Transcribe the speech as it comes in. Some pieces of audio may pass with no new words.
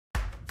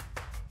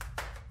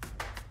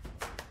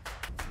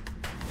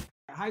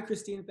Hi,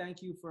 Christine.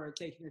 Thank you for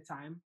taking the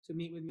time to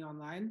meet with me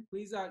online.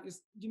 Please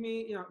just give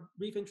me,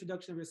 brief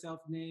introduction of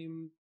yourself,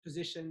 name,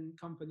 position,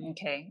 company.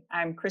 Okay,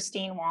 I'm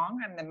Christine Wong.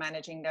 I'm the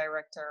managing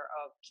director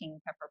of King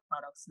Pepper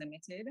Products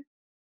Limited,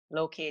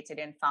 located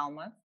in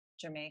Falmouth,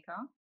 Jamaica.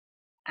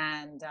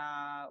 And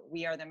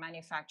we are the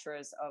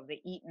manufacturers of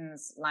the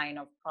Eaton's line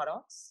of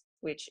products,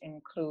 which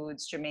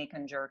includes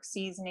Jamaican jerk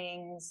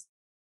seasonings,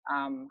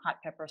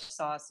 hot pepper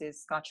sauces,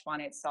 Scotch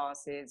bonnet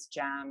sauces,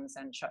 jams,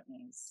 and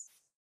chutneys.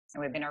 And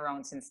we've been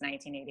around since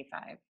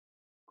 1985.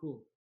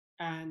 Cool.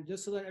 And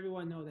just to let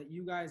everyone know that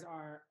you guys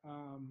are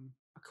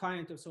a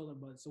client of Solar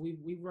Buzz. So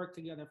we've worked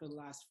together for the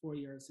last 4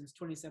 years since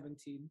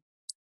 2017,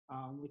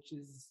 which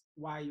is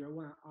why you're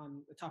one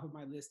on the top of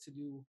my list to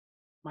do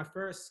my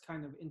first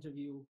kind of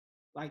interview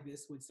like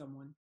this with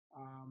someone.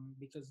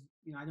 Because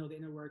I know the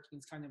inner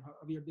workings kind of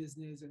your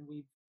business, and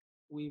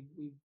we've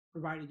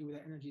provided you with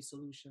an energy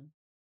solution.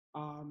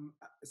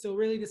 So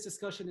really, this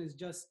discussion is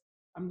just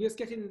I'm just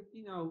getting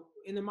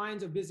in the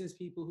minds of business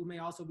people who may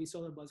also be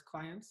Solar Buzz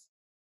clients,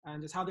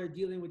 and just how they're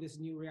dealing with this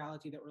new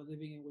reality that we're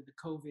living in with the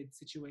COVID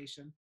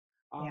situation,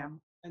 Yeah.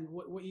 and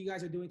what you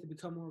guys are doing to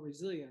become more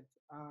resilient.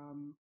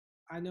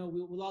 I know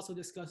we'll also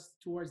discuss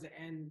towards the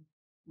end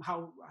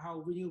how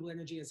renewable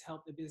energy has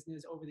helped the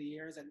business over the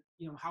years, and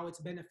how it's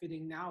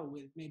benefiting now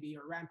with maybe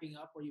you're ramping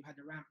up or you had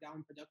to ramp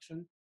down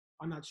production.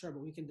 I'm not sure,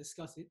 but we can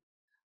discuss it.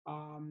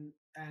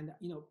 And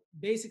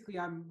basically,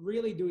 I'm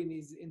really doing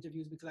these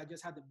interviews because I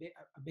just had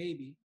a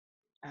baby,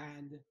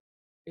 and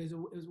it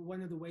was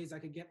one of the ways I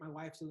could get my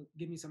wife to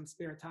give me some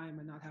spare time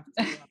and not have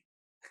to.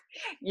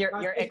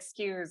 Your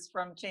excuse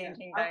from Yeah,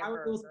 changing I was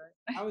diapers, able,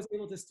 right? I was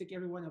able to stick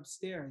everyone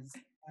upstairs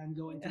and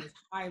go into this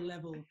high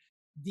level,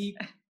 deep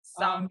um,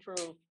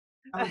 Soundproof.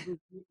 soundproof,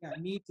 yeah,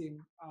 meeting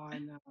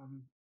on.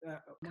 Uh,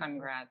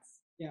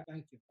 Congrats. yeah,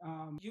 thank you.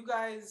 You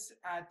guys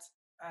at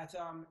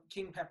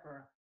King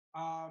Pepper.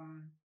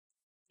 Um,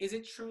 is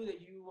it true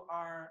that you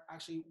are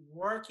actually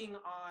working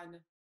on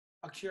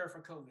a cure for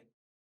COVID?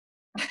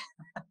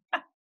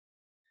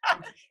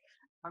 I'm,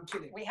 I'm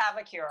kidding. We have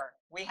a cure.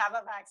 We have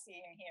a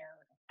vaccine here,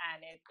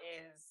 and it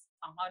is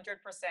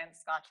 100%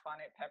 Scotch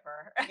bonnet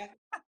pepper. Yeah.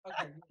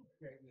 Okay, good,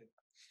 very good.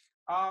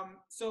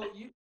 So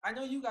I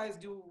know you guys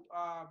do.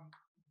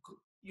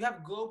 You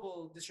have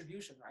global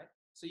distribution, right?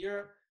 So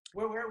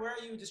where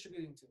are you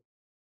distributing to?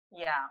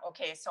 Yeah,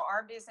 okay. So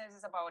our business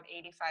is about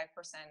 85%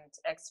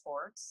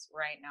 exports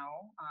right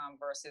now,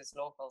 versus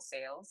local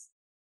sales.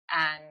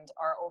 And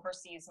our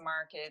overseas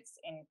markets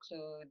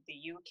include the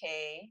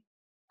UK,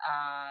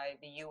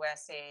 the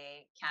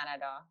USA,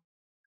 Canada,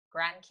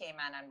 Grand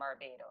Cayman, and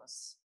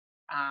Barbados.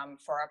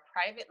 For a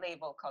private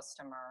label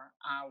customer,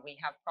 we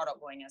have product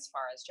going as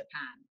far as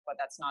Japan, but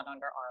that's not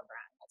under our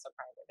brand. That's a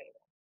private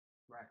label.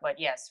 Right. But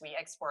yes, we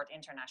export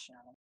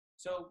internationally.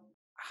 So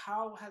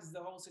how has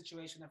the whole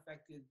situation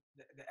affected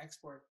the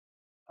export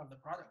of the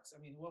products?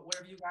 I mean, what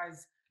have you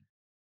guys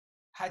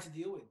had to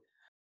deal with?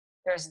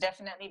 There's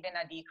definitely been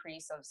a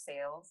decrease of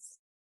sales.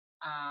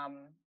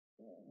 Um,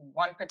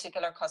 One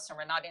particular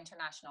customer, not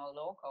international,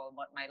 local,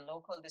 but my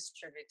local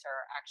distributor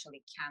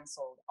actually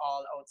canceled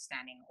all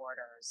outstanding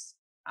orders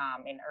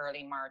in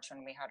early March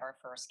when we had our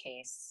first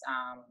case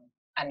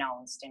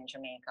announced in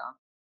Jamaica.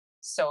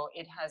 So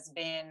it has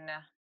been,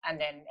 and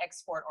then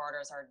export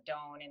orders are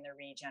down in the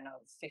region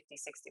of 50,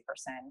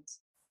 60%.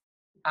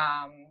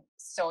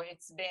 So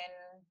it's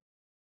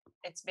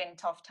been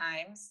tough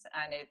times,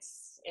 and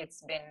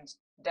it's been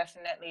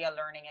definitely a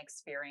learning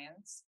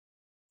experience.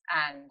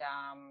 And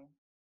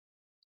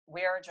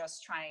we're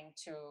just trying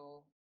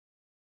to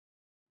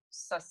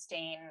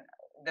sustain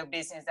the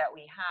business that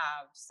we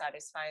have,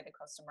 satisfy the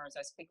customers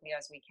as quickly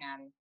as we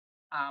can,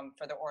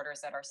 for the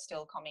orders that are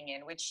still coming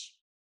in, which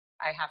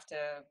I have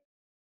to,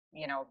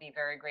 be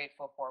very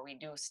grateful for. We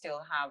do still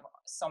have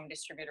some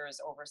distributors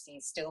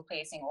overseas still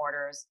placing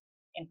orders.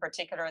 In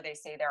particular, they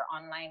say their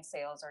online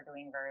sales are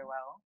doing very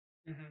well.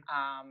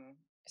 Hmm.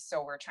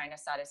 So we're trying to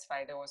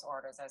satisfy those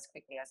orders as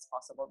quickly as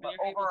possible. But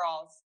But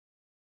overall,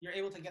 you're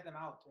able to get them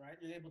out, right?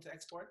 You're able to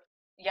export.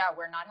 yeah,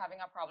 we're not having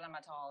a problem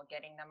at all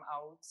getting them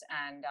out,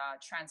 and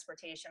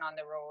transportation on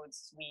the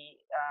roads.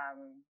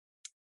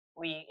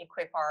 We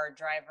equip our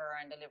driver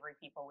and delivery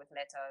people with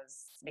letters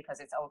because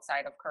it's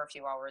outside of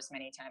curfew hours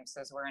many times.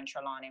 Because we're in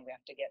Trelawney, we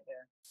have to get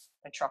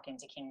the truck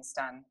into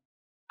Kingston.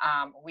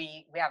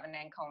 We haven't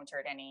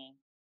encountered any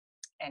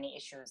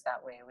issues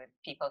that way. With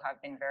people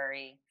have been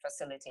very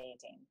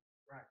facilitating.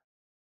 Right.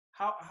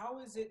 How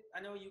is it? I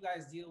know you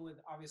guys deal with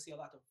obviously a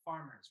lot of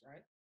farmers,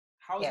 right?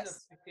 How is it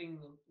Yes. affecting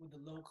with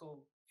the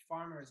local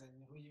farmers and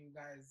who you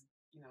guys,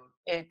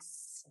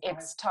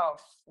 It's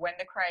tough. When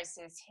the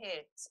crisis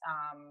hit,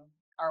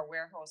 our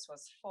warehouse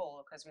was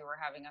full because we were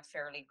having a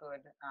fairly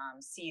good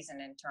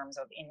season in terms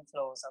of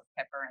inflows of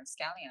pepper and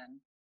scallion.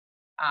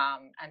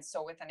 And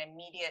so with an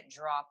immediate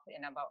drop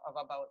of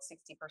about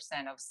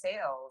 60% of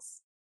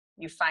sales,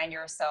 you find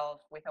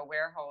yourself with a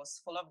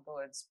warehouse full of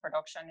goods,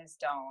 production is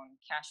down,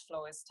 cash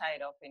flow is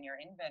tied up in your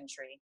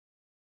inventory.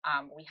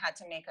 We had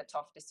to make a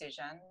tough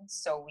decision.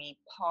 So we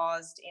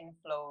paused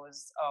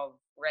inflows of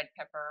red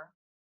pepper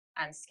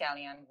and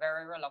scallion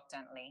very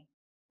reluctantly,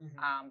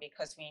 Mm-hmm.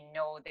 because we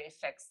know the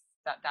effects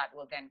that that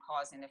will then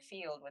cause in the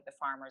field with the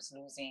farmers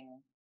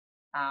losing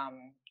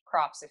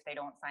crops if they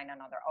don't find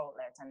another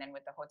outlet. And then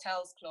with the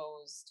hotels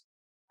closed,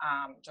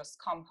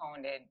 just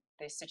compounded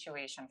the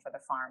situation for the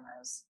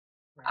farmers.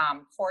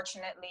 Right.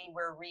 Fortunately,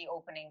 we're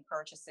reopening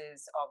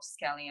purchases of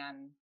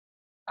scallion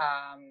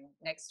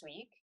next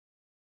week.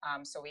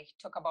 So we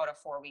took about a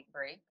 4 week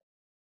break.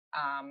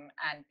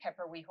 And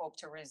pepper, we hope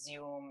to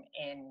resume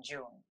in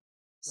June.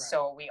 Right.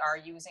 So we are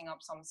using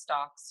up some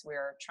stocks.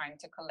 We're trying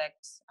to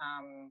collect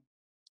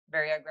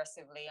very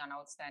aggressively on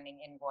outstanding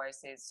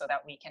invoices so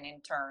that we can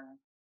in turn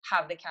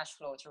have the cash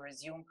flow to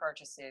resume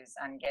purchases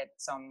and get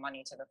some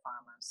money to the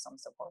farmers, some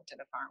support to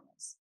the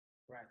farmers.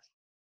 Right.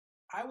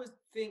 I would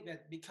think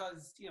that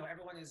because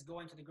everyone is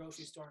going to the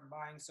grocery store and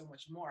buying so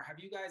much more. Have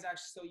you guys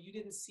actually? So you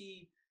didn't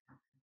see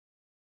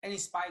any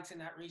spikes in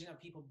that region of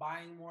people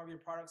buying more of your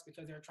products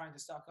because they're trying to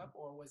stock up,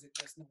 or was it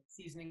just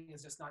seasoning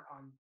is just not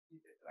on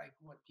like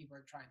what people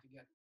are trying to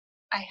get?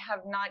 I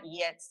have not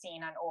yet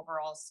seen an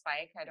overall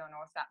spike. I don't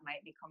know if that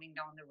might be coming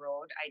down the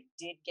road. I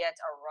did get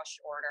a rush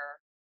order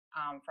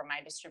from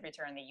my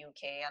distributor in the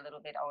UK a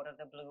little bit out of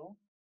the blue.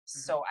 Mm-hmm.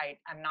 So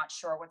I'm not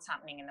sure what's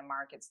happening in the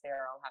markets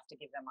there. I'll have to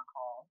give them a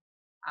call.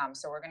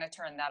 So we're going to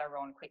turn that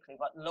around quickly.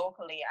 But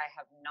locally, I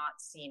have not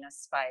seen a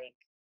spike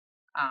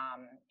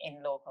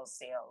in local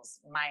sales.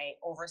 My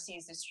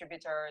overseas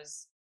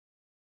distributors,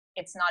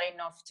 it's not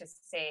enough to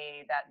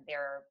say that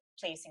they're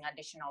placing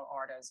additional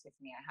orders with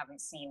me. I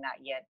haven't seen that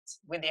yet,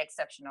 with the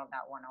exception of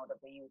that one out of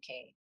the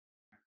UK.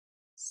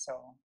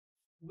 So,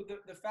 With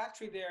the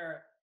factory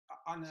there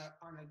on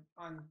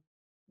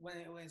when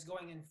it's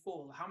going in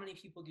full, how many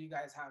people do you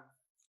guys have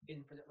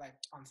like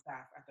on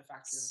staff at the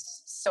factory?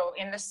 so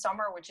in the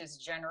summer, which is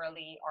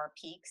generally our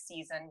peak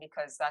season,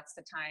 because that's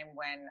the time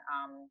when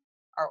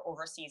our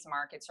overseas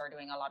markets are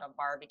doing a lot of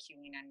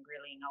barbecuing and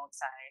grilling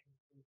outside.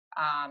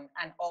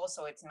 And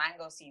also, it's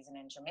mango season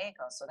in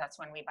Jamaica. So that's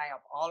when we buy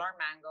up all our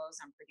mangoes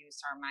and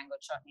produce our mango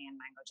chutney and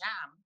mango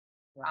jam.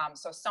 Right.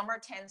 So summer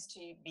tends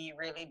to be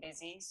really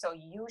busy. So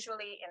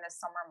usually in the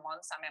summer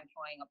months, I'm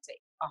employing up to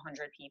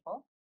 100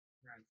 people.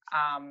 Right.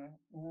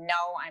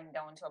 Now I'm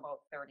down to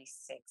about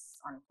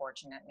 36,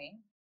 unfortunately.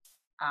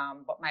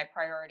 But my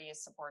priority is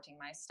supporting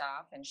my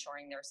staff,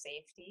 ensuring their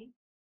safety,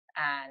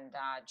 and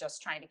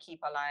just trying to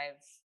keep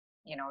alive,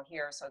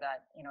 here so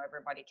that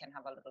everybody can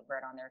have a little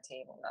bread on their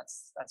table.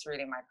 That's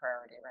really my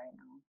priority right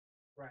now.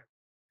 Right.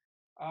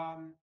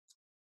 Um,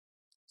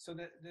 so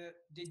the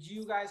did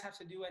you guys have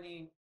to do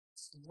any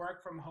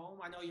work from home?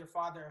 I know your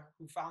father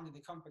who founded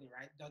the company,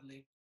 right?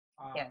 Dudley.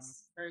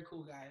 Yes. Very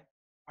cool guy.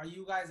 Are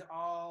you guys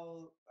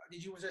all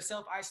was there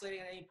self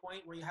isolating at any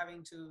point? Were you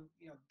having to,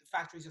 the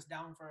factory's just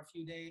down for a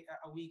few days,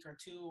 a week or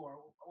two, or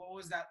what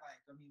was that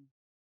like? I mean,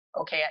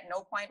 Okay, at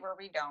no point were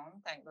we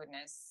down, thank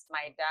goodness.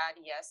 My dad,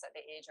 yes, at the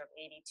age of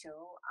 82,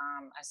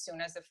 as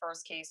soon as the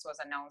first case was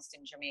announced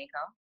in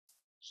Jamaica,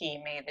 he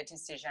made the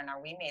decision,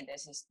 or we made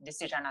this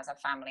decision as a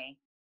family,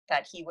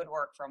 that he would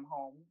work from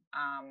home.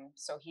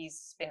 So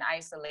he's been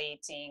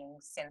isolating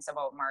since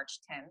about March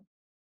 10th,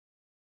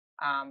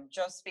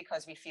 just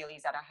because we feel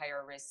he's at a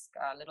higher risk,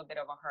 a little bit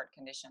of a heart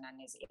condition and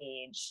his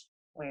age.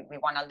 We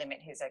want to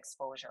limit his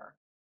exposure.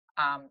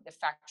 The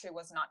factory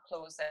was not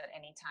closed at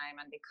any time.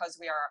 And because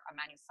we are a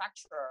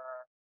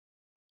manufacturer,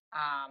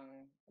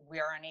 we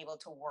are unable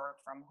to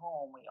work from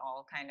home. We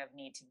all kind of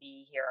need to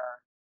be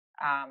here.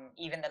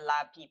 Even the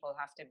lab people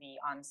have to be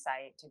on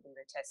site to do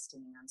the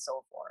testing and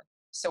so forth.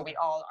 So we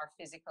all are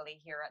physically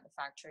here at the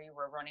factory.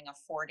 We're running a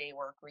 4-day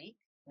work week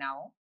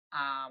now.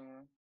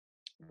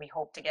 We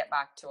hope to get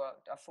back to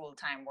a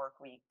full-time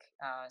work week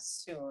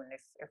soon.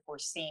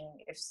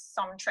 If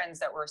some trends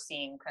that we're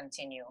seeing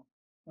continue,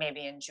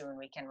 maybe in June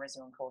we can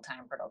resume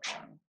full-time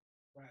production.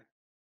 right.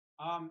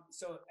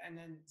 So and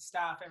then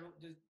staff,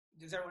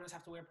 does everyone just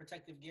have to wear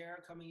protective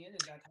gear coming in?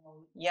 Is that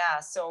how? Yeah,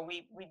 so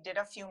we did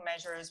a few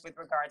measures with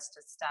regards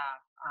to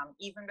staff.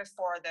 Even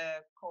before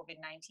the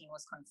COVID-19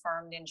 was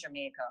confirmed in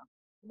Jamaica,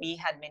 we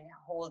had been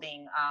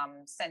holding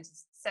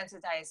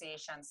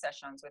sensitization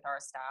sessions with our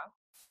staff,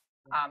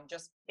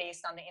 just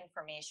based on the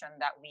information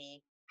that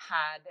we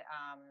had,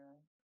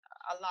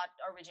 a lot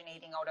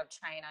originating out of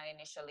China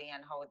initially,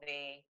 and how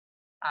they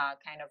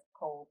kind of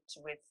coped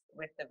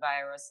with the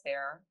virus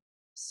there.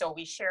 So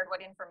we shared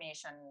what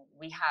information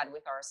we had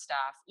with our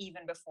staff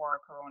even before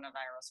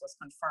coronavirus was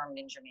confirmed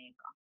in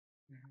Jamaica.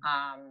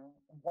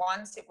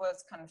 Once it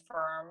was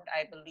confirmed,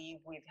 I believe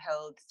we've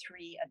held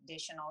 3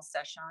 additional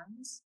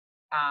sessions,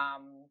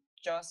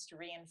 just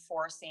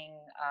reinforcing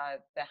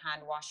the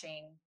hand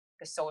washing,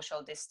 the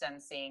social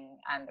distancing,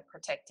 and the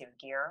protective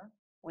gear.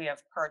 We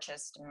have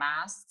purchased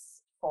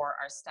masks for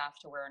our staff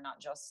to wear, not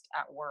just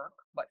at work,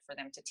 but for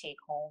them to take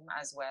home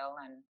as well,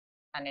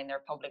 and in their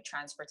public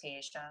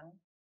transportation.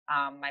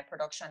 My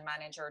production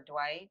manager,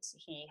 Dwight,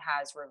 he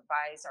has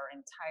revised our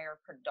entire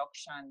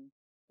production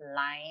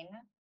line,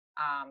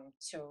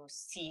 to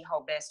see how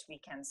best we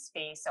can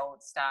space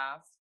out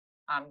staff.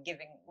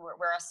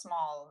 We're a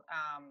small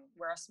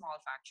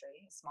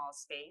factory, a small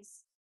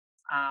space.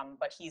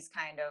 But he's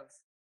kind of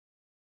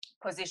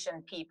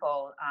positioned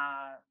people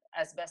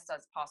as best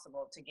as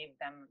possible to give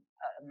them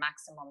a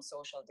maximum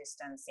social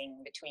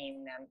distancing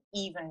between them,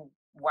 even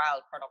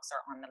while products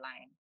are on the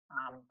line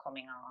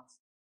coming off.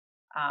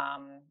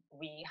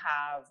 We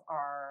have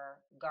our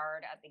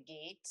guard at the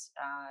gate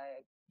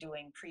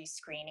doing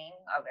pre-screening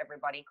of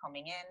everybody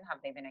coming in.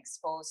 Have they been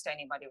exposed to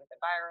anybody with the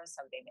virus?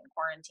 Have they been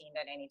quarantined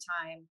at any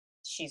time?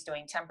 She's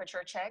doing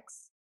temperature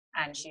checks,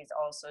 and Mhm. she's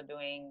also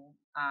doing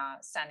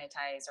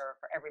sanitizer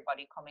for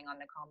everybody coming on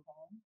the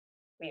compound.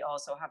 We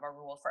also have a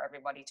rule for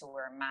everybody to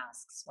wear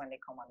masks when they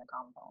come on the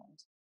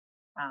compound.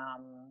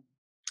 Um,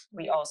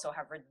 we Yeah, also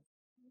have, good.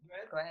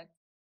 go ahead.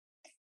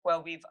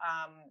 Well, we've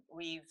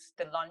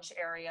the lunch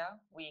area.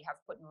 We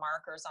have put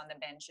markers on the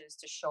benches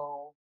to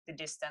show the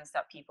distance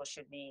that people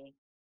should be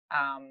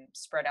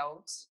spread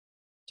out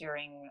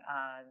during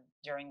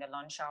during the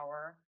lunch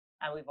hour.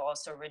 And we've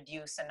also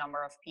reduced the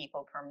number of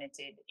people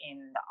permitted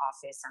in the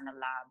office and the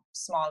lab,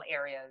 small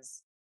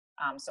areas.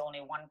 So only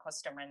one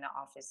customer in the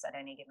office at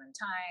any given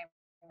time,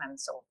 and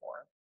so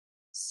forth.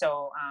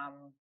 So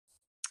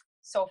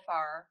so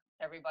far,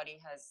 everybody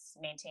has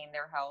maintained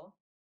their health,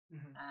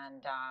 Mhm.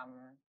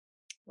 and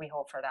we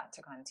hope for that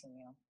to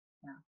continue.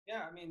 Yeah.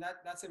 Yeah, I mean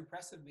that's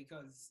impressive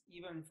because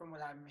even from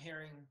what I'm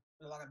hearing,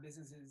 a lot of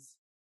businesses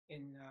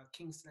in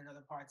Kingston and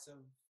other parts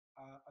of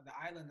the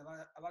island,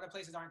 a lot of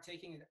places aren't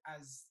taking it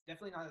as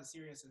definitely not as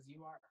serious as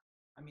you are.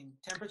 I mean,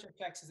 temperature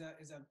checks is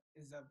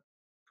a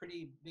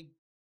pretty big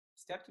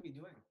step to be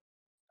doing.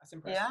 That's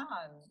impressive.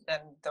 Yeah,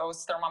 and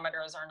those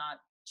thermometers are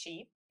not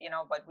cheap,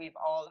 but we've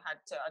all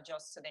had to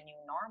adjust to the new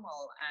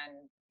normal.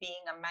 And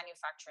being a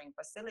manufacturing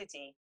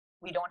facility,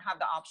 we don't have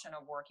the option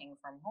of working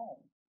from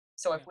home.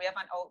 So if Yeah. we have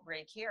an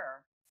outbreak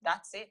here,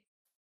 that's it.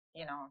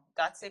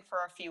 That's it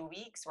for a few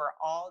weeks. We're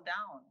all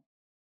down.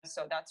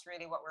 So that's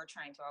really what we're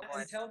trying to And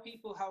avoid. tell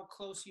people how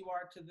close you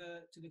are to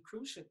the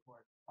cruise ship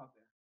port out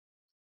there.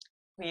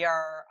 We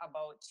are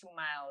about 2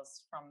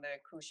 miles from the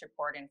cruise ship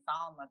port in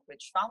Falmouth,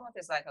 which Falmouth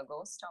is like a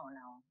ghost town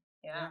now.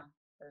 Yeah. Yeah,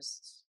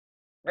 there's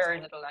So very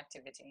little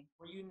activity.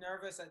 were you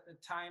nervous at the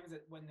times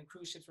that when the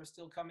cruise ships were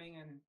still coming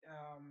and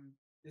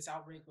this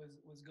outbreak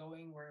was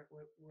going? Were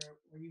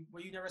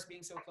you nervous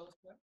being so close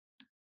to it?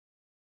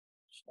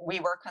 We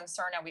were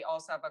concerned, and we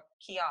also have a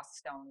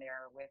kiosk down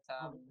there with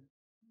Okay.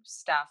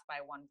 staffed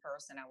by one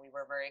person, and we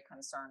were very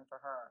concerned for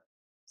her.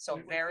 So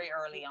Was she very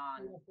early in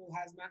on, a full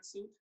hazmat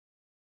suit?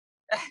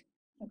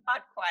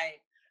 not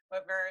quite,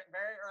 but very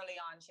very early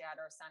on, she had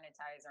her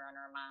sanitizer and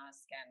her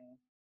mask, and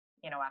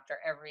after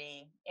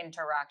every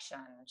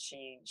interaction,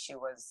 she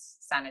was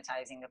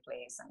sanitizing the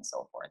place and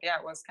so forth. Yeah,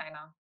 it was kind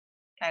of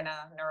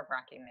nerve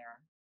wracking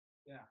there.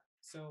 Yeah.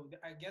 So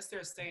I guess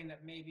they're saying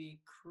that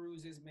maybe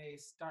cruises may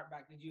start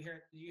back. Did you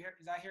hear? Did you hear?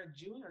 Did I hear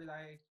June or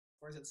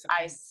is it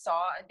I September?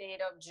 saw a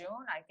date of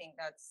June. I think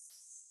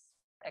that's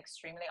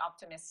extremely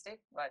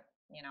optimistic, but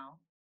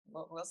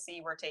we'll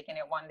see. We're taking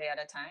it one day at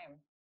a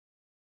time.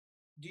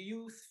 Do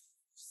you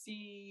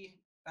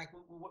see like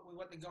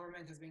what the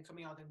government has been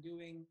coming out and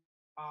doing?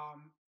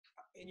 Um,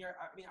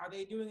 I mean, are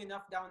they doing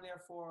enough down there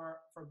for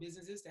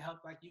businesses to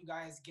help like you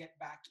guys get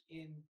back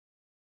in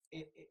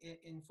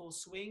full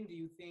swing? Do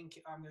you think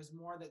there's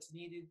more that's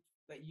needed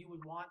that you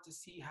would want to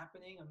see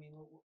happening? I mean,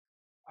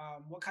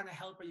 what kind of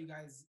help are you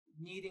guys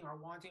needing or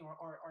wanting,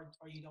 or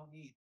you don't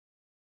need?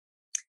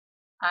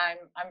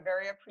 I'm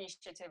very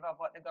appreciative of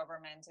what the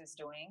government is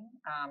doing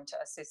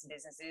to assist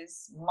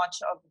businesses.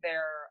 Much of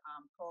their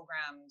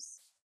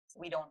programs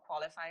we don't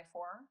qualify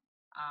for.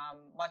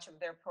 Much of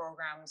their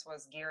programs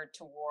was geared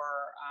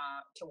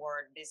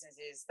toward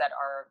businesses that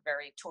are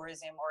very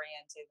tourism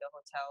oriented, the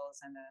hotels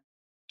and the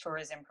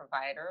tourism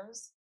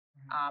providers,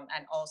 Mhm.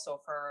 and also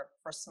for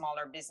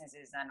smaller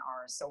businesses than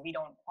ours. So we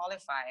don't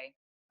qualify,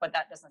 but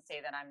that doesn't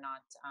say that I'm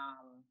not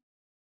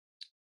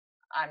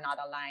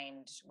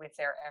aligned with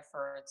their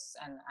efforts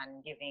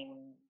and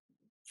giving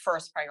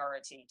first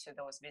priority to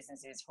those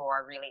businesses who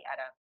are really at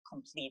a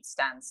complete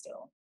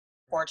standstill. Right.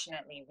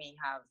 Fortunately, we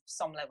have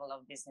some level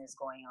of business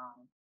going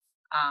on.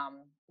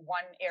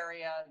 One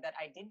area that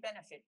I did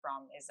benefit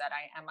from is that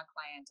I am a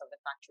client of the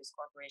Factories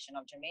Corporation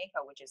of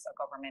Jamaica, which is a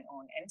government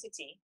owned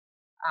entity.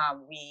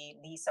 We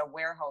lease a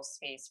warehouse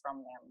space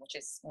from them, which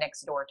is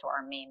next door to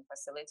our main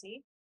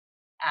facility.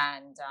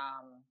 And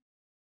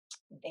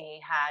they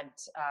had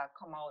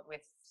come out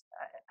with,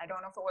 I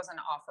don't know if it was an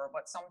offer,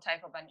 but some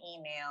type of an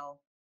email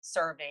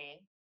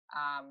survey,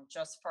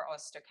 just for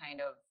us to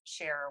kind of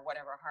share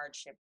whatever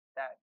hardship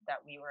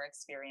that we were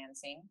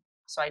experiencing.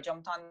 So I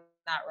jumped on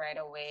that right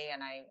away,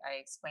 and I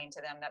explained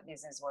to them that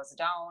business was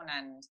down,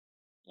 and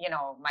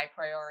my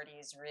priority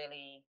is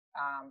really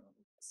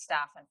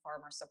staff and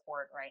farmer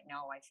support right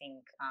now. I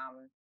think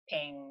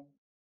paying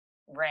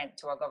rent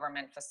to a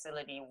government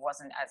facility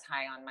wasn't as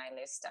high on my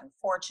list.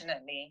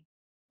 Unfortunately,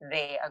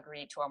 they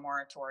agreed to a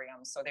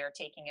moratorium. So they're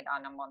taking it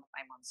on a month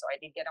by month. So I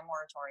did get a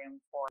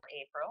moratorium for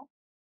April,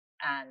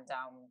 and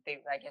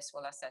they, I guess,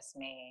 will assess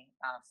May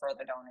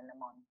further down in the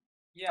month.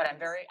 Yeah. But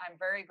I'm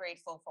very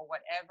grateful for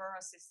whatever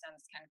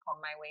assistance can come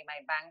my way.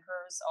 My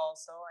bankers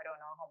also, I don't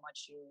know how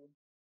much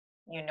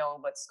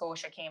but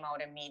Scotia came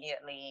out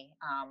immediately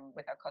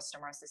with a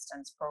customer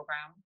assistance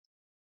program,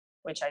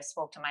 which I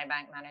spoke to my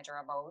bank manager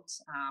about.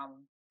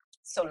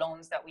 So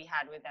loans that we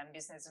had with them,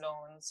 business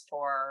loans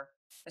for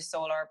the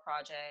solar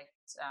project,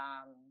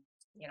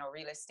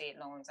 real estate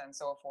loans and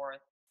so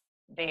forth,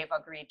 they've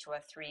agreed to a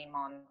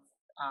 3-month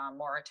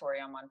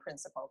moratorium on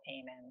principal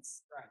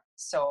payments. Right.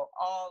 So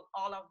all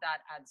of that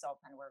adds up,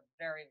 and we're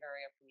very,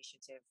 very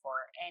appreciative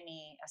for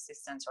any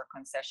assistance or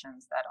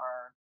concessions that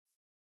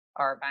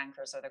our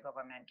bankers or the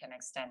government can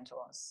extend to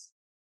us.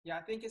 Yeah,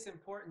 I think it's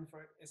important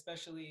for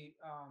especially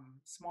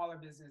smaller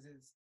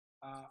businesses,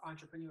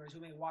 entrepreneurs who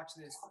may watch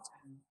this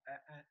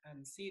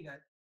and see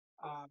that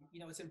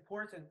it's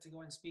important to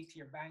go and speak to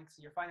your banks,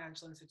 your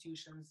financial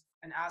institutions,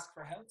 and ask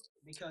for help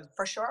because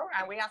For sure,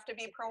 and we have to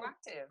be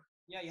proactive.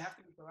 yeah, you have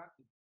to be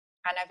proactive.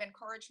 And I've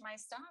encouraged my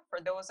staff, for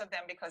those of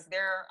them, because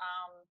their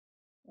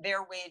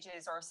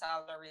wages or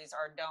salaries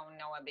are down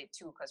now a bit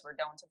too, because we're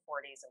down to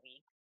 4 days a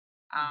week.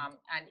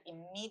 And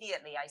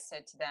immediately I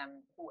said to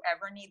them,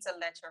 whoever needs a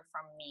letter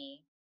from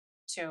me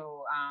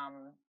to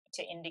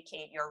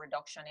indicate your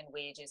reduction in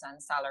wages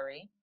and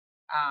salary,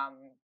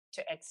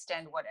 to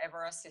extend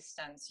whatever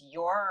assistance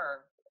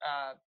your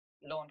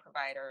loan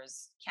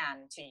providers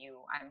can to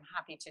you, I'm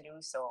happy to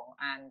do so.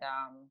 And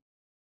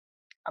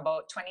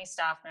about 20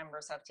 staff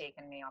members have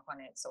taken me up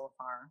on it so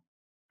far,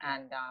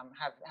 and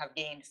have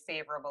gained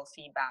favorable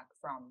feedback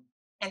from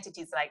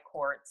entities like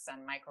courts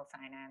and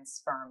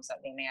microfinance firms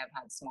that they may have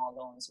had small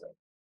loans with.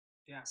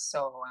 Yeah.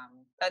 So,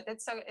 but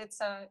it's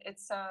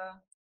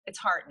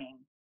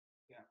heartening.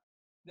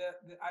 Yeah.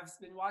 I've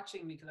been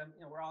watching because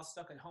we're all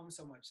stuck at home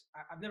so much.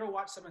 I've never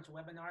watched so much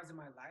webinars in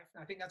my life,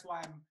 and I think that's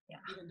why I'm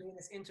even doing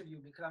this interview,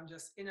 because I'm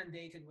just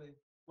inundated with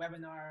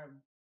webinar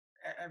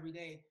every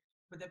day.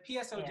 But the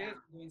PSOJ is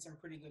doing some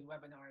pretty good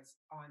webinars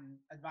on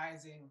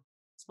advising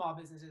small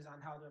businesses on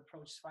how to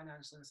approach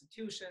financial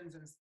institutions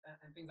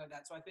and things like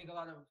that. So I think a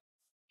lot of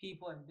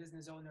people and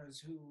business owners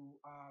who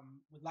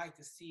would like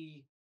to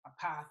see a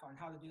path on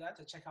how to do that,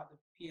 to check out the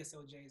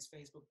PSOJ's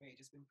Facebook page.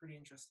 It's been pretty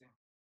interesting.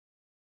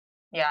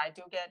 Yeah, I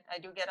do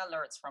get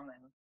alerts from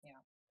them.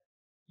 Yeah.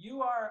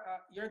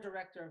 You're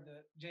director of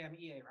the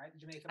JMEA, right?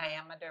 Jamaica. I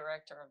am a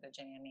director of the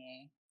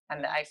JMEA,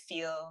 and I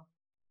feel,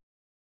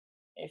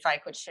 if I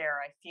could share,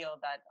 I feel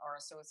that our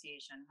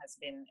association has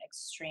been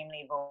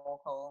extremely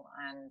vocal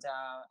and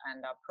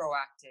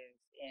proactive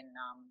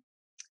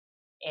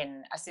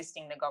in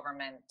assisting the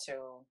government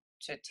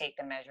to take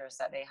the measures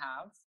that they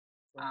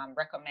have,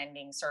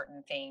 recommending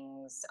certain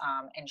things,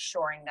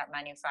 ensuring that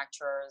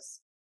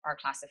manufacturers are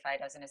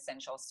classified as an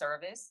essential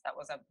service. That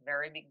was a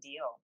very big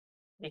deal,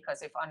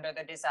 because if under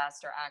the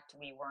Disaster Act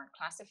we weren't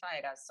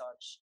classified as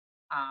such,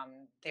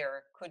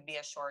 there could be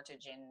a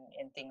shortage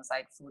in things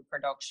like food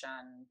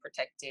production,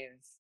 protective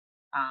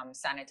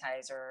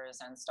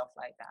sanitizers, and stuff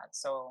like that.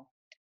 So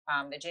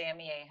the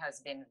JMEA has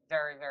been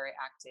very, very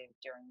active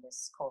during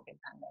this COVID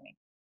pandemic.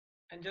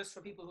 And just for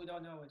people who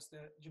don't know, it's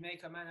the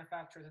Jamaica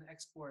Manufacturers and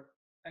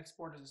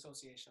Exporters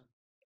Association.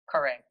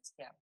 Correct.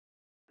 Yeah.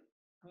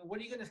 I mean,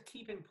 what are you going to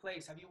keep in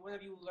place? What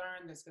have you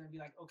learned that's going to be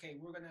like, okay,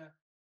 we're going to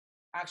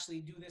actually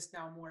do this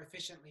now more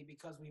efficiently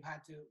because we've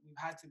had to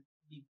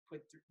be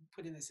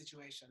put in this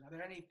situation? Are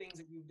there any things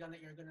that you've done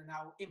that you're going to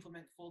now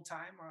implement full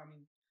time, or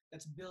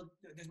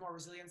there's more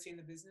resiliency in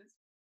the business?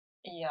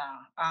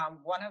 Yeah.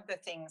 One of the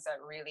things that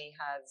really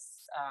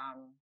has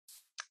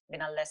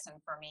been a lesson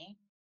for me.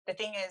 The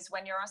thing is,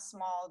 when you're a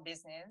small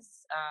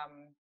business,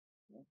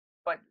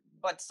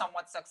 but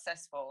somewhat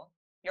successful,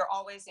 you're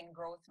always in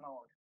growth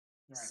mode.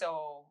 Right.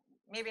 So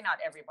maybe not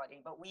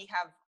everybody, but we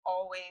have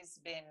always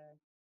been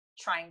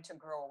trying to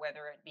grow,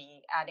 whether it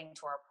be adding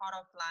to our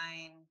product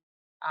line,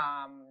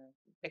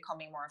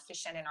 becoming more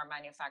efficient in our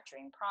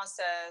manufacturing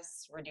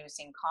process,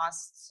 reducing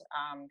costs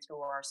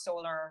through our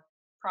solar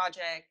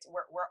project.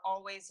 We're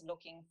always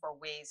looking for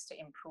ways to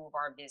improve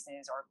our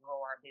business or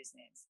grow our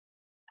business.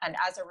 And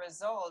as a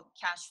result,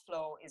 cash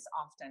flow is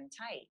often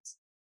tight.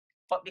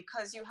 But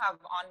because you have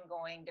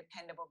ongoing,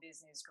 dependable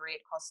business,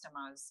 great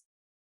customers,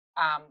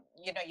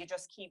 you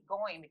just keep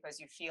going because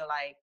you feel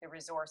like the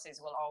resources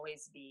will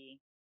always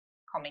be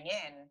coming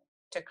in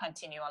to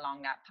continue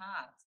along that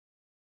path.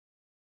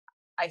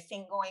 I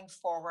think going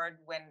forward,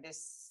 when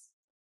this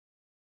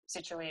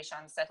situation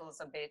settles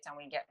a bit and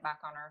we get back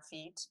on our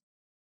feet,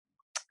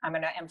 I'm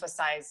going to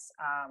emphasize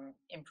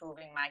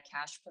improving my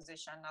cash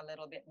position a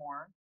little bit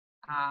more,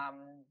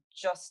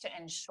 just to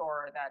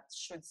ensure that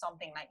should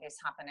something like this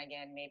happen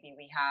again, maybe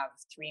we have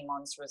 3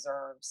 months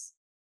reserves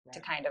to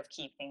kind of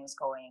keep things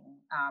going.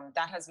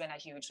 That has been a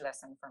huge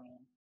lesson for me.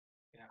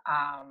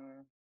 Yeah.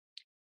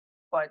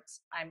 But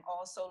I'm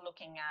also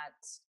looking at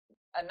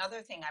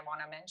another thing I want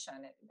to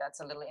mention that's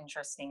a little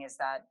interesting, is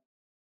that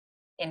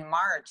in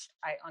March,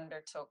 I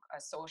undertook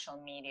a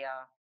social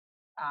media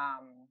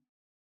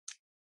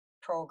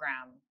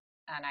program,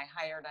 and I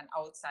hired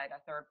a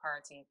third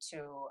party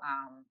to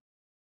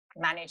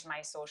manage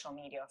my social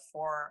media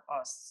for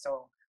us.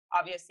 So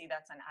obviously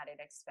that's an added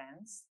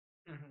expense.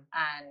 Mm-hmm.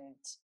 And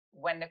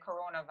when the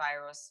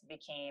coronavirus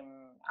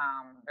became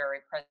very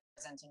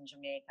present in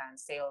Jamaica and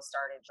sales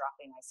started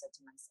dropping, I said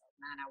to myself,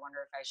 man, I wonder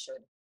if I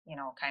should,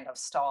 kind of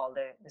stall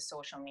the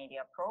social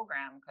media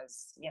program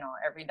because,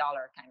 every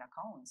dollar kind of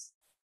counts.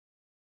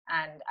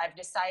 And I've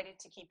decided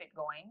to keep it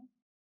going.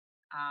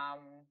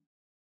 Um,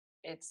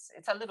 it's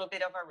a little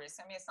bit of a risk.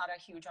 I mean, it's not a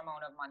huge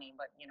amount of money,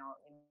 but in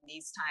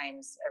these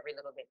times, every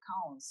little bit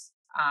counts.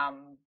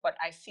 But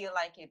I feel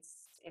like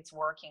it's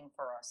working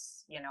for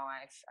us.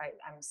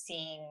 I'm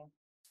seeing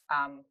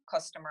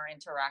customer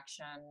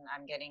interaction.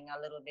 I'm getting a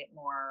little bit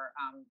more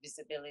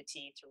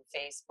visibility through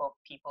Facebook.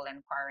 People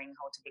inquiring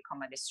how to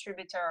become a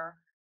distributor,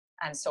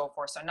 and so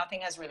forth. So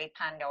nothing has really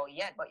panned out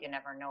yet, but you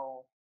never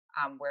know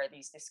where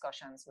these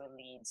discussions will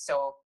lead.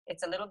 So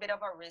it's a little bit of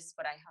a risk,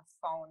 but I have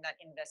found that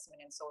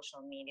investment in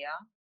social media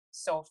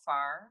so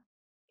far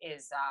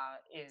is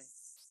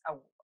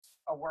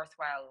a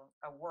worthwhile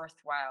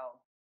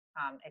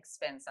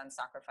expense and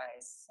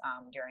sacrifice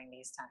during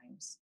these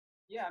times.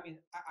 Yeah, I mean,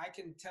 I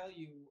can tell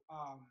you,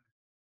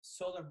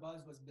 Solar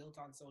Buzz was built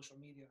on social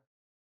media.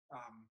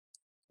 Um,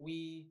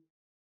 we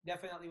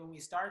definitely, when we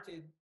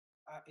started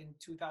in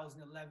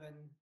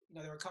 2011,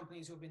 there were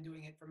companies who have been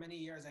doing it for many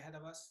years ahead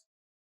of us.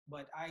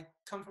 But I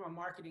come from a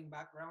marketing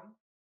background,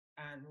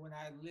 and when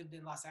I lived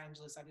in Los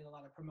Angeles, I did a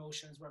lot of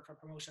promotions, worked for a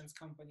promotions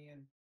company,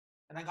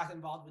 and I got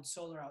involved with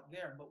solar out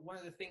there. But one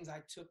of the things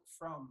I took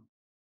from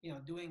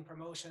doing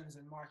promotions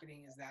and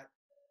marketing is that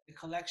the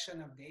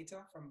collection of data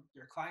from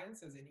your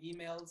clients, as in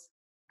emails,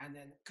 and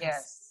then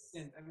Yes.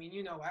 consistent. I mean,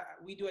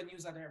 we do a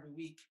newsletter every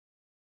week,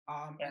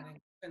 Yeah.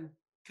 and then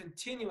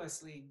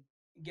continuously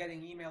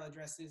getting email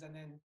addresses, and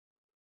then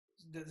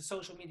the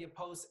social media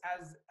posts.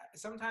 As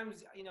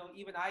sometimes,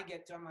 even I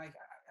get to, I'm like,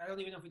 I don't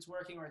even know if it's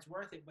working or it's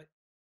worth it. But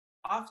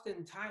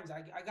oftentimes,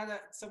 I got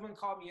someone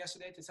called me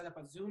yesterday to set up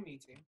a Zoom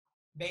meeting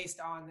based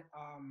on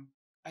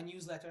a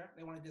newsletter.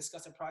 They want to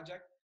discuss a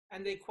project,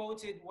 and they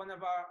quoted one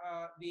of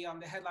our the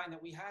headline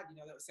that we had,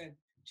 that said,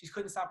 she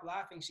couldn't stop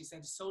laughing. She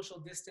said, "Social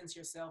distance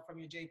yourself from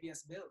your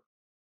JPS bill."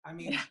 I Yeah.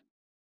 mean,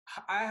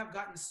 I have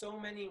gotten so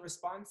many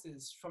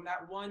responses from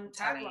that one I'm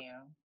telling tagline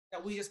you.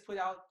 that we just put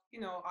out,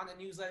 on a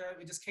newsletter.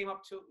 It just came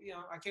up to,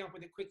 I came up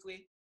with it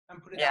quickly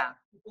and put it out. Yeah.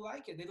 People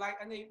like it. They like,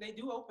 and they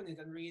do open it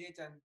and read it.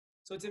 And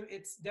so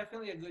it's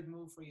definitely a good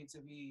move for you to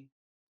be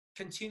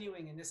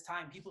continuing in this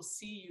time. People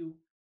see you,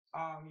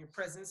 your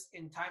presence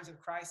in times of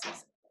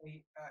crisis.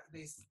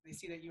 They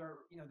see that that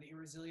you're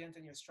resilient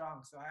and you're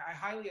strong. So I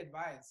highly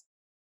advise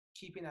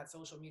keeping that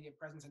social media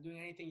presence and doing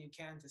anything you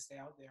can to stay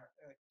out there.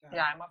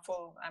 Yeah, I'm a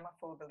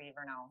full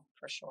believer now,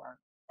 for sure.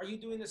 Are you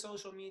doing the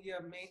social media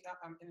in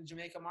the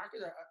Jamaica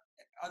market, or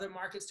other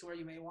markets to where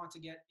you may want to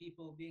get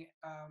people being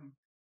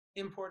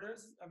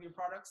importers of your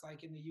products,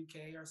 like in the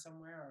UK or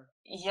somewhere? Or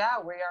Yeah,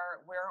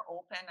 we're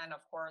open, and of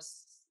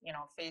course,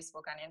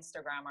 Facebook and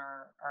Instagram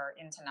are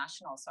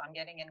international. So I'm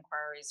getting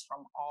inquiries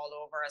from all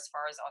over as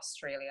far as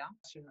Australia.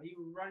 are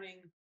you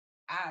running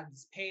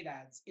ads, paid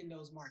ads in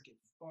those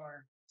markets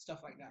or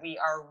stuff like that? We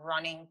are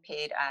running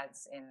paid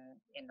ads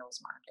in those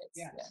markets.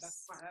 Yeah, that's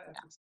Yes. fine.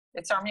 Yeah.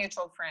 It's our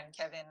mutual friend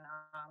Kevin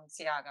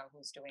Siaga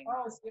who's doing Oh,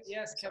 our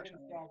yes, Kevin social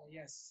media. Fiala,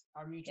 yes,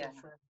 our mutual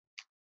Yeah.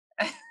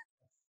 friend.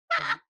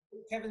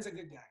 Kevin's a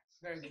good guy,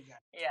 very good guy.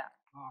 Yeah.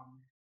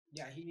 Um,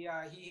 yeah,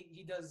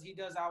 he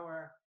does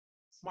our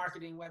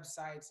marketing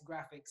websites,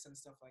 graphics, and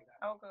stuff like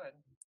that. Oh, good.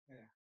 Yeah.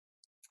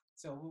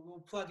 So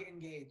we'll plug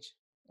Engage.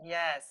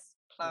 Yes.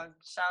 Yeah.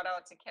 Shout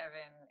out to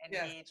Kevin,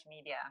 Yes. Engage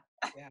Media.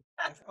 Yeah.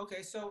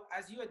 Okay. So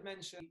as you had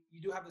mentioned, you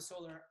do have the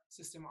solar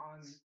system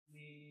on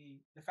the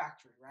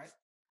factory, right?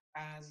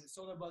 And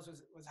Solar Buzz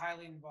was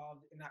highly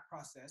involved in that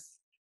process.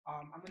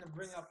 I'm gonna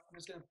bring up. I'm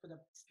just gonna put a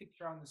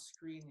picture on the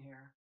screen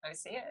here. I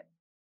see it.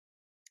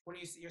 When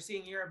you're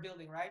seeing your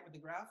building, right, with the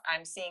graph.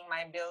 I'm seeing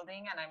my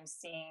building and I'm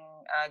seeing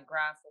a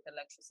graph with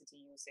electricity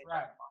usage at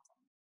Right. the bottom.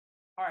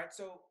 All right.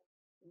 So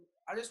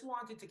I just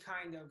wanted to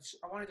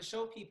I wanted to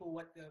show people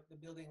what the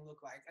building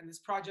looked like, and this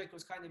project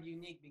was kind of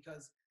unique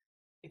because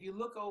if you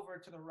look over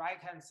to the right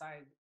hand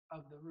side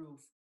of the roof,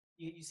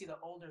 you see the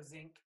older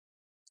zinc,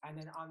 and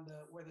then on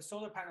the where the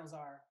solar panels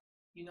are,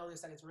 you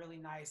notice that it's really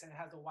nice and it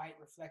has a white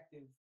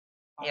reflective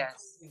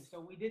Yes. coating. So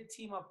we did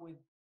team up with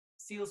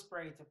Seal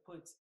Spray to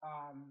put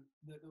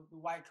the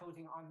white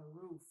coating on the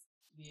roof,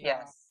 the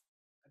Yes.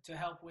 to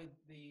help with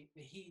the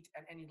heat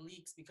and any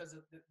leaks, because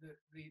of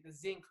the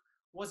zinc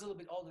was a little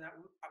bit older.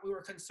 We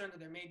were concerned that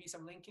there may be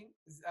some leaking.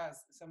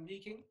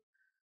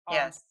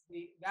 Yes.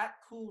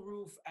 That cool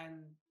roof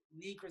and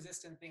leak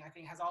resistant thing, I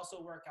think, has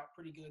also worked out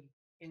pretty good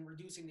in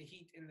reducing the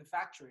heat in the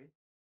factory,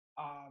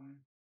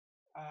 um,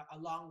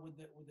 along with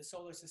the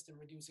solar system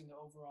reducing the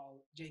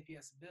overall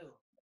JPS bill.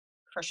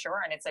 For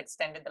sure. And it's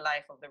extended the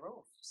life of the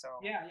roof. So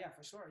Yeah,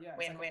 for sure. Yeah, it's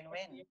win, like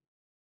win, win.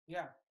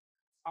 yeah.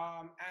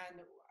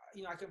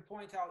 And I can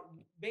point out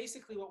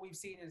basically what we've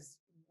seen is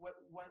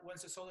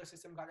once the solar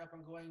system got up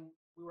and going,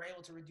 we were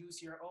able to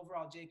reduce your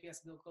overall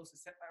JPS bill close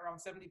to around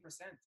 70%.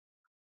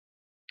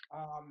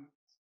 Um,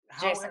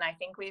 Jason, however, I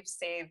think we've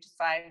saved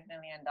 $5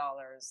 million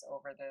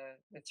over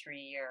the 3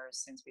 years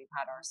since we've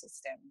had our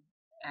system.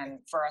 And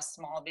for a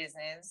small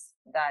business,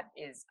 that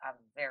is a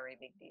very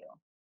big deal.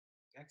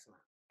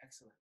 Excellent,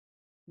 excellent.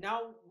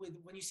 Now, with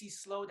when you see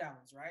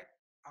slowdowns, right?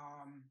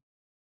 Um,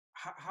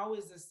 how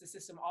is the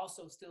system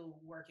also still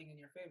working in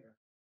your favor?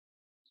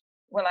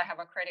 Well, I have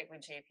a credit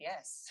with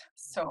JPS.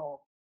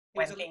 So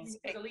when things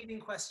It was pick, a leading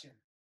question.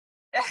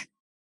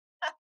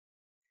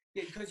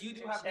 Yeah, because you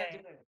do have net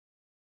touche. delay.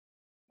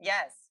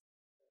 Yes.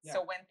 Yeah, So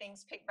when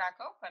things pick back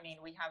up, I mean,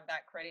 we have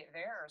that credit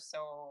there.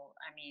 So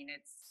I mean,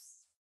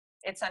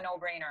 it's a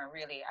no-brainer,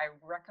 really. I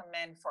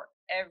recommend for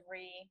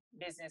every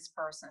business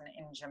person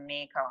in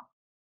Jamaica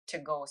to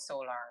go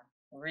solar,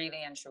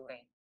 really and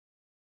truly.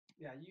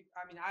 yeah.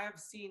 I mean, I have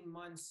seen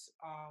months.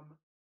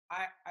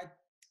 I I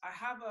I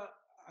have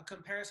a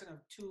comparison of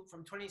two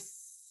from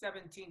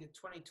 2017 to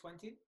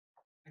 2020.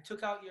 I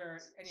took out your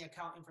any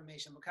account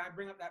information, but can I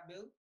bring up that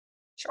bill?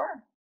 Sure.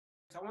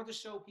 So I want to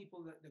show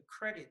people the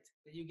credit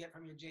that you get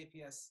from your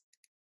JPS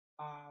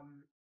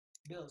um,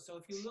 bill. So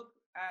if you look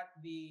at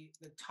the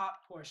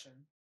top portion,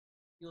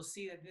 you'll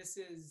see that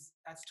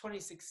that's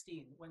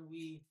 2016 when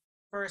we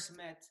first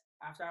met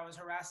after I was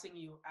harassing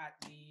you at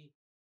the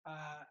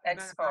Expo.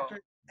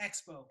 manufacturer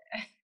expo.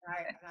 And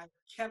I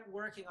kept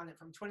working on it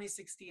from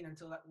 2016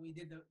 until we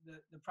did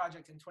the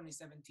project in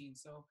 2017.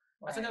 So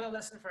that's Right. another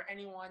lesson for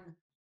anyone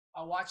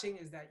watching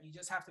is that you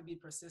just have to be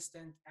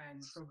persistent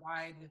and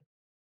provide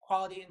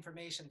quality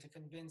information to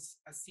convince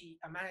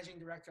a managing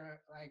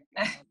director like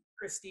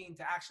Christine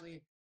to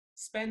actually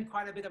spend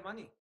quite a bit of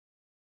money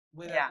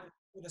with Yeah.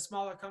 with a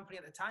smaller company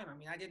at the time. I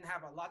mean, I didn't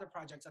have a lot of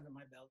projects under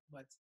my belt,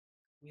 but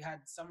we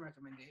had some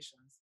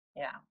recommendations.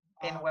 Yeah.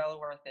 Been Um, well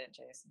worth it,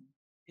 Jason.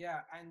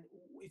 yeah, and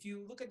if you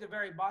look at the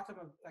very bottom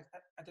of like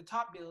at the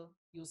top bill,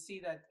 you'll see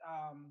that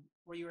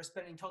where you were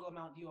spending total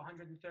amount due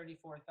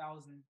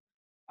 134,000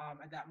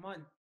 at that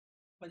month.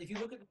 But if you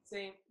look at the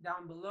same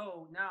down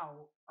below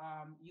now,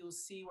 you'll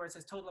see where it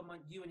says total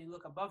amount due, and you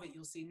look above it,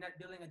 you'll see net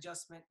billing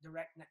adjustment,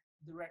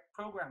 direct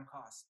program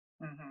cost.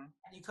 Mm-hmm.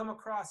 And you come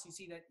across, you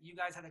see that you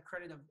guys had a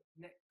credit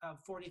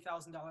of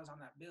 $40,000 on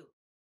that bill.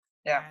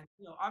 Yeah,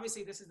 And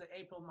obviously this is the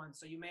April month,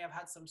 so you may have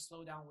had some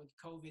slowdown with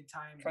COVID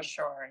times. for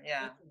sure.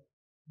 Yeah.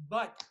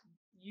 But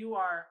you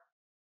are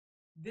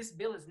this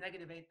bill is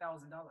negative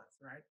 $8,000,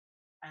 right?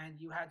 And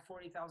you had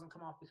 40,000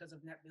 come off because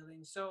of net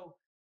billing. So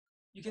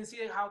you can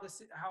see how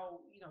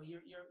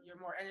you're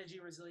more energy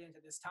resilient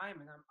at this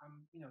time, and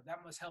I'm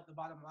that must help the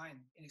bottom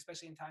line, and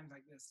especially in times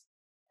like this.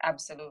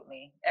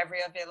 Absolutely. Every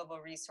available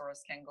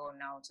resource can go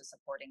now to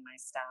supporting my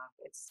staff.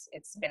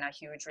 It's been a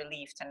huge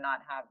relief to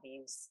not have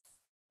these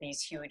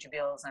huge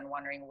bills and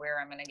wondering where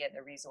I'm going to get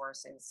the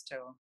resources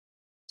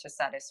to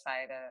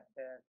satisfy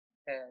the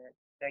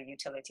the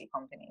utility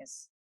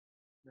companies.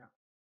 Yeah,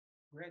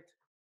 great.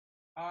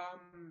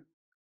 Um,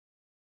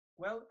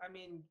 Well, I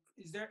mean,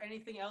 is there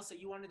anything else that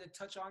you wanted to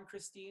touch on,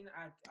 Christine,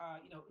 at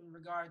in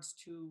regards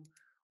to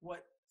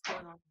what's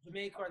going on in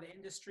Jamaica or the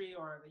industry,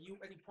 or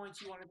any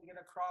points you wanted to get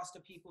across to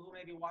people who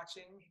may be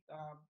watching?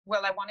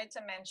 Well, I wanted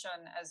to mention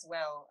as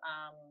well,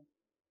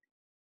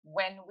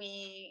 when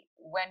we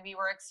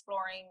were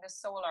exploring the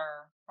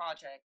solar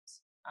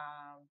project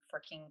for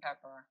King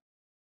Pepper,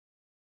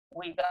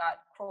 we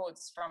got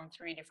quotes from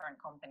three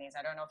different companies.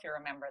 I don't know if you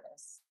remember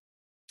this.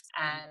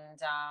 Mhm. And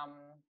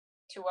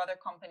two other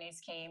companies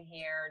came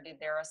here, did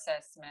their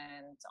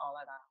assessment, all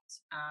of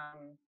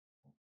that.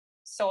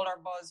 Solar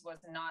Buzz was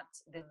not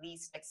the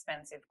least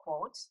expensive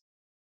quote,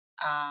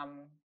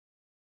 um,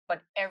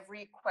 but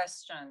every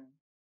question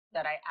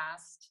that I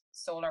asked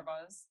Solar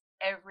Buzz,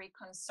 every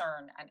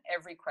concern and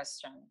every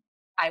question,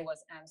 I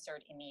was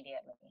answered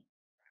immediately.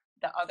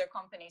 The other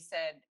company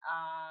said,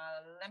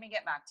 let me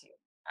get back to you.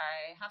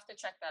 I have to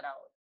check that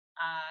out.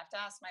 I have to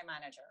ask my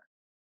manager.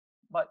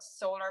 But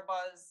Solar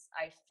Buzz,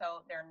 I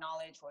felt their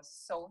knowledge was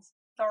so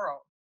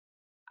thorough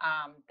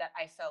that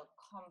I felt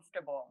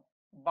comfortable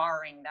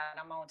borrowing that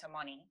amount of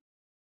money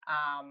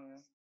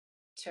um,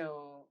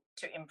 to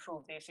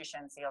improve the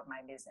efficiency of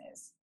my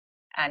business.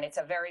 And it's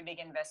a very big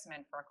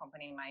investment for a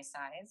company my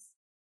size.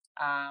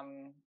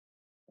 Um,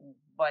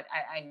 but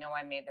I know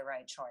I made the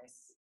right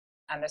choice.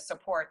 And the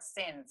support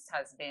since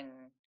has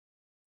been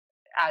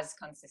as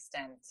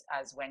consistent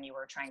as when you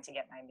were trying to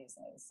get my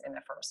business in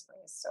the first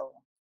place. So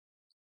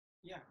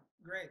Yeah,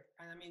 great.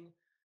 And I mean,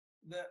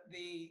 the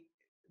the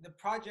the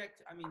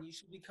project. I mean, you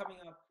should be coming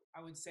up.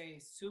 I would say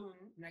soon,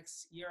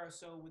 next year or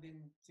so, within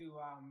to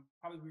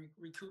probably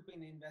recouping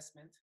the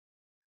investment,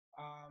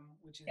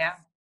 which yeah,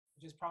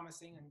 is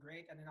promising and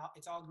great. And then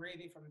it's all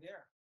gravy from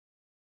there.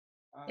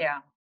 Um,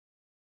 yeah.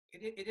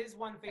 it is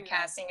one I thing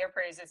can't that sing your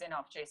praises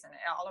enough, Jason.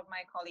 All of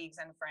my colleagues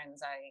and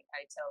friends, I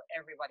tell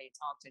everybody,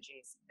 talk to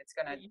Jason. It's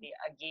going to you, be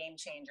a game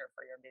changer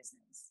for your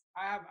business.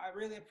 I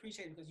really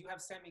appreciate it because you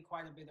have sent me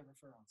quite a bit of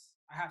referrals.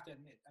 I have to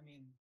admit. I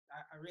mean,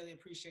 I really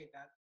appreciate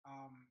that.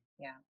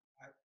 Yeah.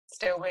 I,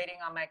 Still waiting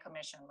on my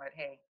commission, but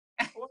hey.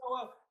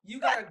 well, you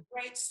got a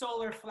great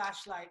solar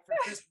flashlight for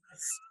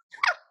Christmas.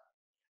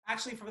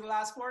 Actually, for the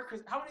last four,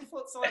 how many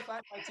solar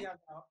flashlights do you have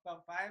now?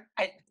 About five?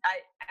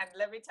 And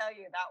let me tell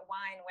you, that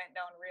wine went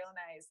down real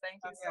nice.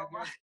 Thank you so Yeah,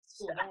 good. much.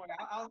 Cool. Don't worry.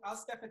 I'll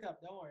step it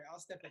up. Don't worry. I'll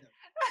step it up.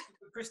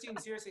 Christine,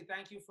 seriously,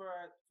 thank you for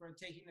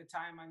taking the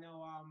time. I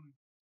know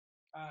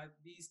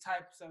these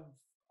types of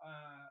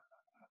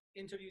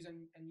interviews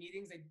and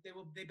meetings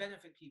they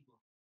benefit people,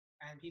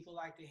 and people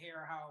like to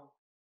hear how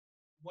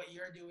what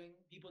you're doing.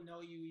 People know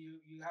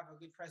you have a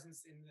good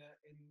presence in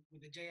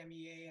with the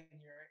JMEA, and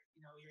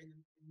you're in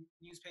the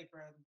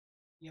newspaper, and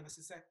you have a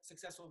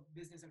successful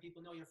business, and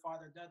people know your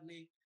father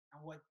Dudley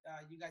and what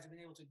you guys have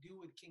been able to do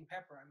with King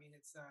Pepper. I mean,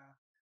 it's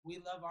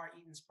we love our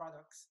Eaton's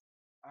products.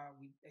 I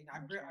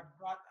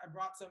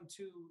brought some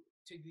to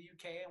the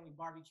UK, and we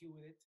barbecue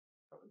with it.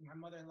 My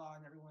mother-in-law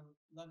and everyone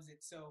loves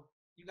it. So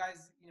you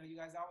guys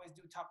always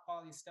do top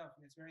quality stuff,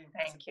 and it's very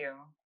impressive. Thank you.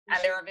 And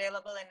Appreciate they're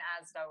available in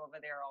Asda over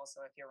there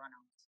also if you run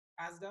out.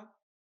 Asda.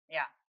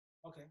 Yeah.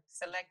 Okay.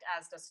 Select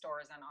Asda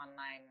stores and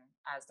online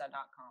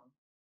asda.com.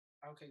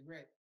 Okay,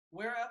 great.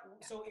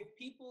 So if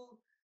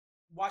people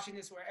watching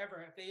this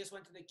wherever, if they just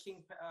went to the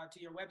King to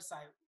your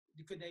website,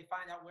 could they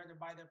find out where to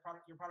buy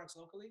your products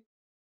locally?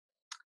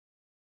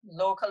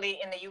 Locally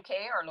in the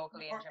UK or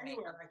locally in Or Jamaica?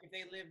 anywhere, like if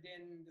they lived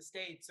in the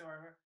States,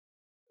 or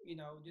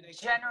do they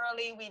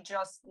generally we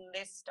just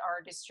list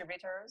our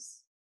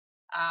distributors.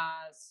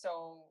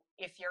 So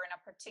if you're in a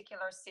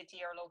particular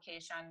city or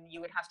location, you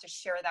would have to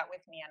share that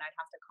with me, and I'd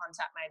have to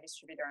contact my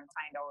distributor and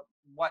find out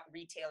what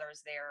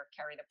retailers there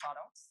carry the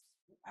products.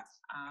 You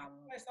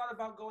guys thought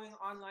about going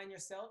online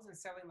yourselves and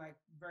selling like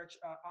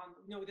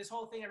this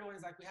whole thing?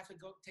 Everyone's like, we have to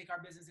go take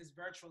our businesses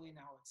virtually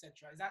now,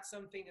 etc. Is that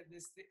something that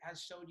this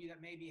has showed you that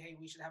maybe, hey,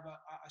 we should have a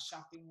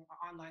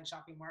online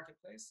shopping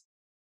marketplace?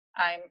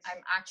 I'm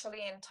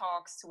actually in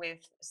talks with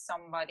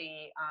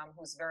somebody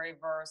who's very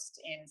versed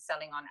in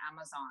selling on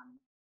Amazon.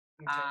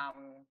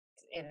 Okay.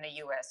 In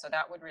the US. So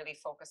that would really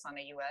focus on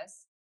the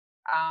US.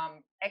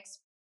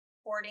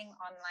 Exporting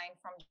online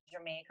from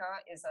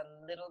Jamaica is a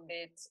little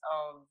bit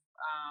of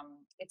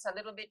it's a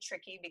little bit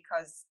tricky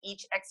because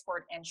each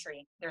export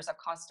entry there's a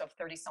cost of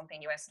 30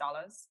 something US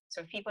dollars.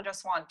 So if people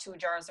just want 2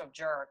 jars of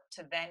jerk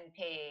to then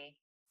pay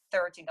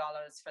 $30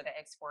 for the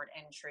export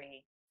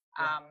entry,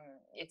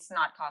 it's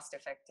not cost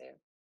effective.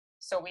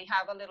 So we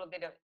have a little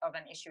bit of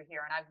an issue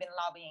here, and I've been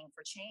lobbying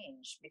for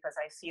change because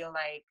I feel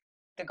like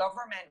the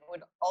government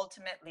would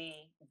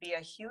ultimately be a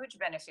huge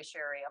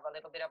beneficiary of a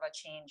little bit of a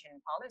change in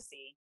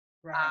policy,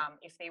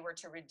 if they were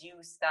to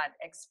reduce that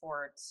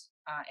export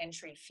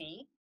entry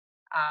fee,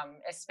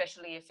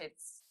 especially if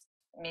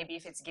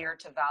it's geared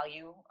to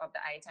value of the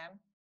item.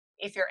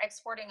 If you're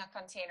exporting a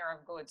container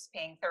of goods,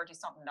 paying 30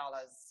 something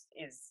dollars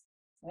is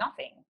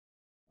nothing.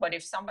 But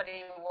if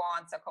somebody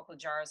wants a couple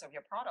jars of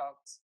your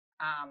product,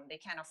 they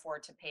can't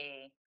afford to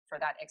pay for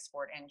that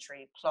export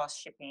entry plus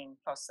shipping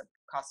plus the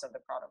cost of the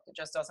product. It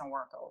just doesn't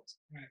work out.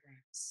 Right.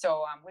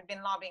 So we've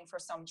been lobbying for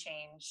some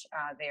change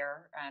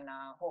there, and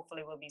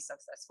hopefully we'll be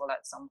successful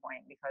at some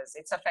point because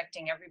it's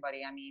affecting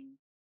everybody. I mean,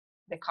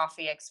 the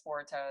coffee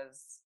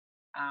exporters,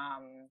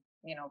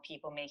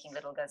 people making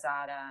little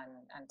gazada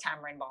and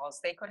tamarind balls,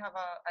 they could have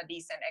a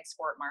decent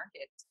export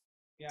market.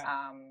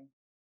 Yeah.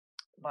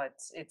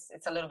 But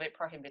it's a little bit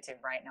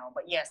prohibitive right now.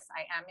 But yes,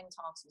 I am in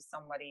talks with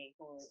somebody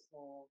who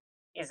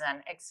is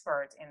an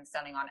expert in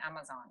selling on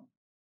Amazon.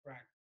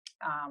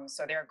 Right.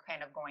 So they're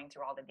kind of going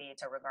through all the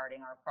data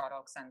regarding our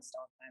products and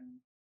stuff, and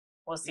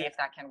we'll see if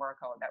that can work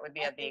out. That would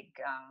be a big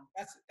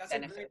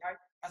benefit.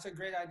 That's a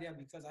great idea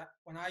because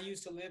when I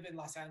used to live in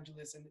Los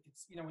Angeles, and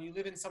it's when you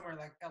live in somewhere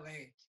like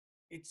LA,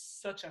 it's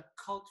such a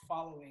cult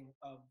following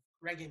of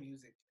reggae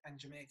music and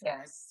Jamaica,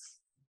 right?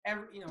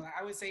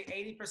 I would say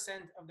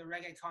 80% of the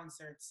reggae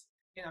concerts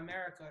in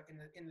America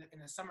in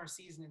the summer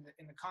season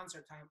in the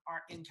concert time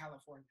are in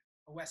California,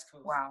 the West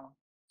Coast. Wow.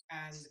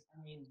 And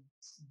I mean,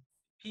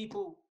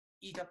 people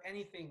eat up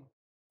anything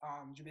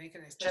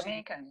Jamaican,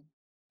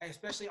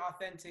 especially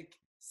authentic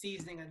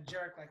seasoning and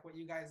jerk like what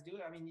you guys do.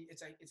 I mean,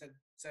 it's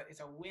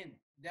a win,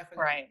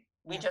 definitely. Right.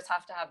 We just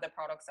have to have the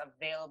products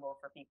available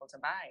for people to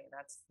buy.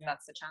 That's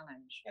the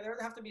challenge. Yeah, there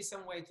would have to be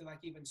some way to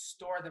like even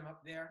store them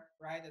up there,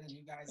 right? And then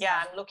you guys.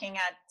 Yeah, I'm looking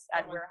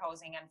at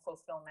warehousing and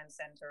fulfillment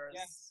centers.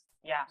 Yes.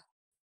 Yeah.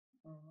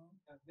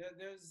 Mm-hmm.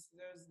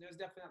 There's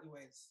definitely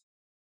ways.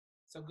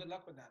 So good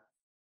luck with that.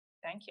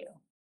 Thank you.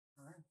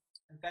 All right,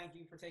 and thank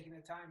you for taking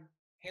the time.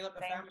 Hail up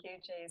the family.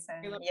 Thank you,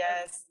 Jason.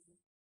 Yes.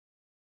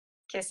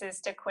 Kisses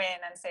to Quinn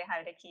and say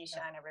hi to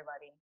Keisha and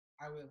everybody.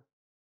 I will.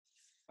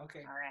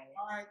 Okay. All right.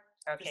 All right.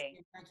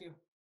 Okay. Thank you.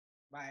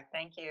 Bye.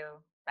 Thank you.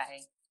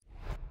 Bye.